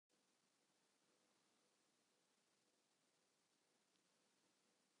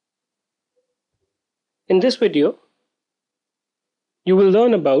In this video, you will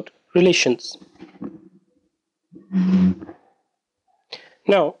learn about relations.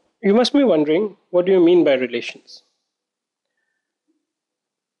 Now, you must be wondering, what do you mean by relations?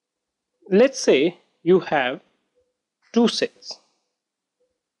 Let's say you have two sets.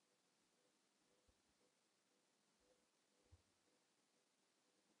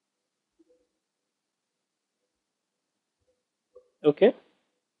 Okay?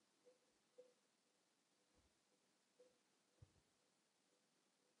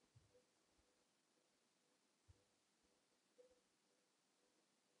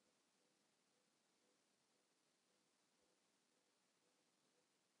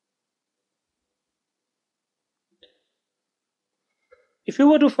 If you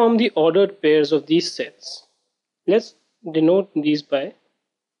were to form the ordered pairs of these sets, let's denote these by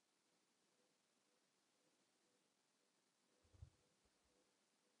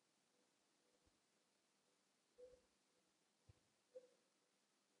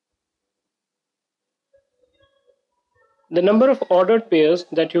the number of ordered pairs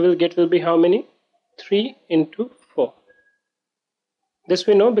that you will get will be how many? 3 into 4. This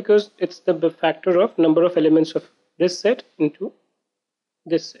we know because it's the factor of number of elements of this set into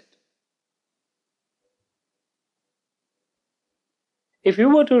this set. If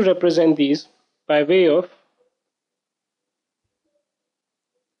you were to represent these by way of,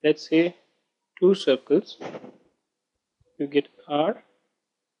 let's say, two circles, you get R,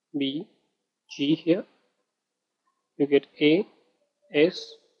 B, G here, you get A,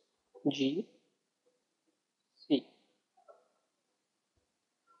 S, G, C.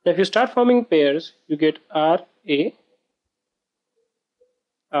 Now if you start forming pairs, you get R, A,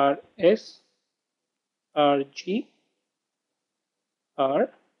 R, S, R, G, R,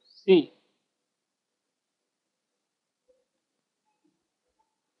 C.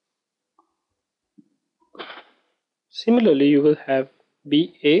 Similarly, you will have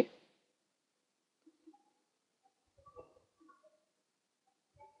B, A,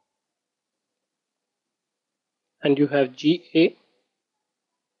 and you have G, A,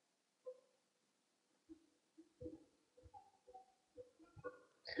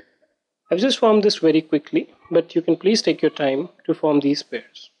 I've just formed this very quickly, but you can please take your time to form these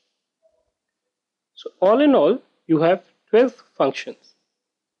pairs. So all in all, you have 12 functions.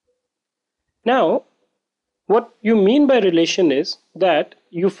 Now, what you mean by relation is that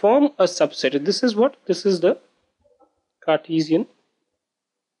you form a subset. This is what? This is the Cartesian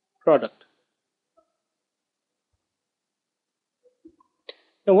product.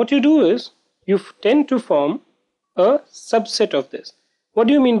 Now what you do is, you tend to form a subset of this. What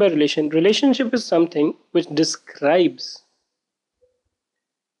do you mean by relation? Relationship is something which describes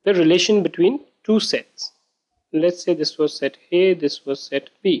the relation between two sets. Let's say this was set A, this was set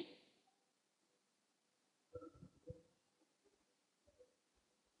B.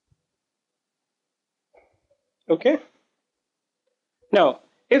 Okay? Now,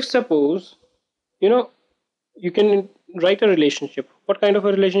 if suppose, you can write a relationship. What kind of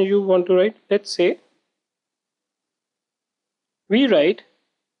a relationship you want to write? Let's say we write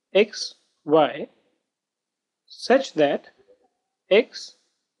x, y such that x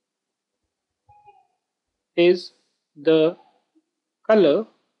is the color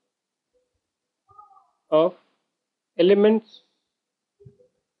of elements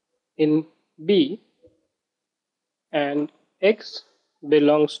in B and x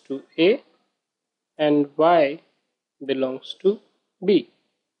belongs to A and y belongs to B.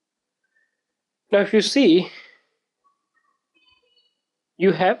 Now if you see,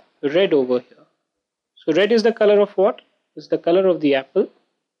 you have red over here. So red is the color of what? It's the color of the apple.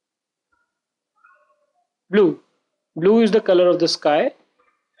 Blue. Blue is the color of the sky,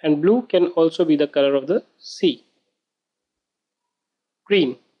 and blue can also be the color of the sea.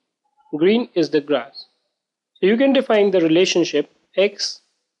 Green. Green is the grass. So you can define the relationship x.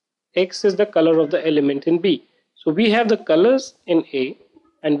 X is the color of the element in B. So we have the colors in A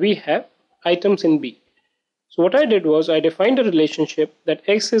and we have items in B. So what I did was I defined a relationship that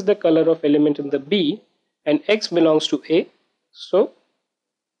x is the color of element in the B and x belongs to A. So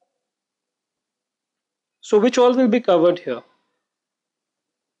which all will be covered here?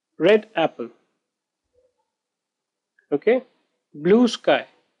 Red apple, okay, blue sky,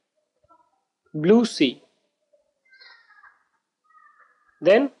 blue sea,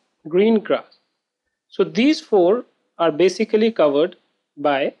 then green grass. So these four are basically covered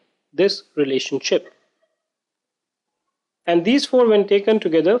by this relationship. And these four, when taken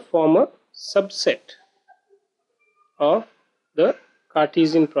together, form a subset of the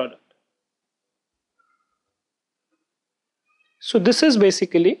Cartesian product. So this is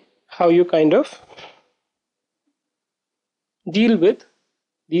basically how you kind of deal with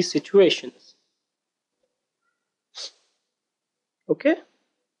these situations. Okay,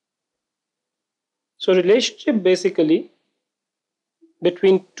 so relationship basically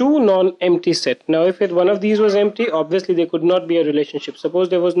between two non-empty set. Now if one of these was empty, obviously there could not be a relationship. Suppose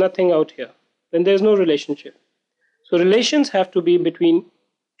there was nothing out here, then there is no relationship. So relations have to be between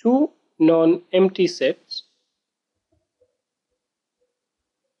two non-empty sets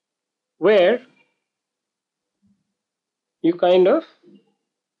where you kind of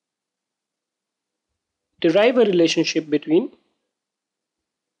derive a relationship between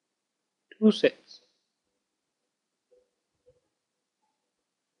two sets.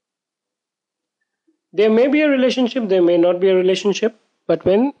 There may be a relationship, there may not be a relationship, but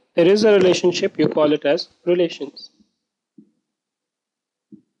when there is a relationship, you call it as relations.